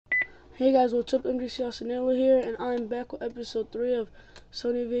Hey guys, what's up? MGC HASSANHALO here, and I'm back with episode 3 of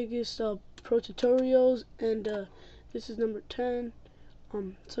Sony Vegas Pro Tutorials, and this is number 10,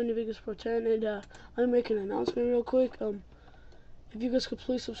 Sony Vegas Pro 10, and I'm making an announcement real quick. If you guys could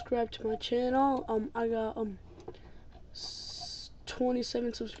please subscribe to my channel. I got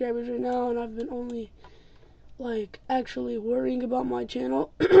 27 subscribers right now, and I've been only actually worrying about my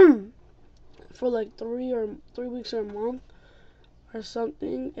channel for like 3 weeks or a month or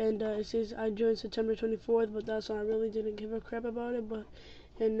something, and it says I joined September 24th, but that's when I really didn't give a crap about it,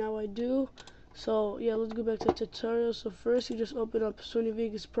 and now I do. So yeah, let's go back to the tutorial. So first you just open up Sony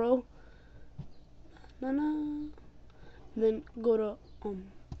Vegas Pro, and then go to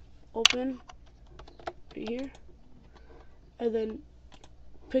open right here, and then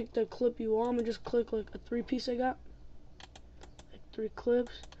pick the clip you want, and just click like a 3-piece I got, like 3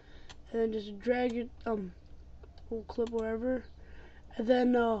 clips, and then just drag your whole clip wherever. And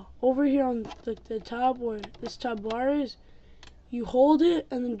then over here on the top where this top bar is, you hold it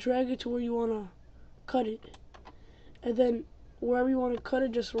and then drag it to where you want to cut it. And then wherever you want to cut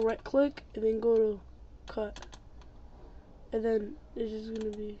it, just right click and then go to cut. And then it's just going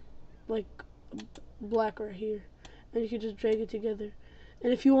to be like black right here. And you can just drag it together.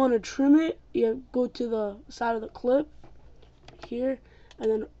 And if you want to trim it, you go to the side of the clip here and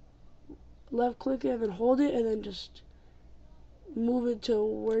then left click it and then hold it and then just move it to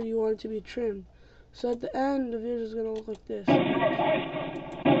where you want it to be trimmed. So at the end, the video is gonna look like this.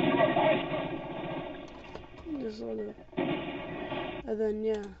 Just like that. And then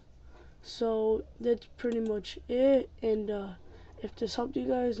yeah, so that's pretty much it. And if this helped you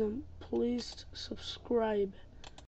guys, then please subscribe.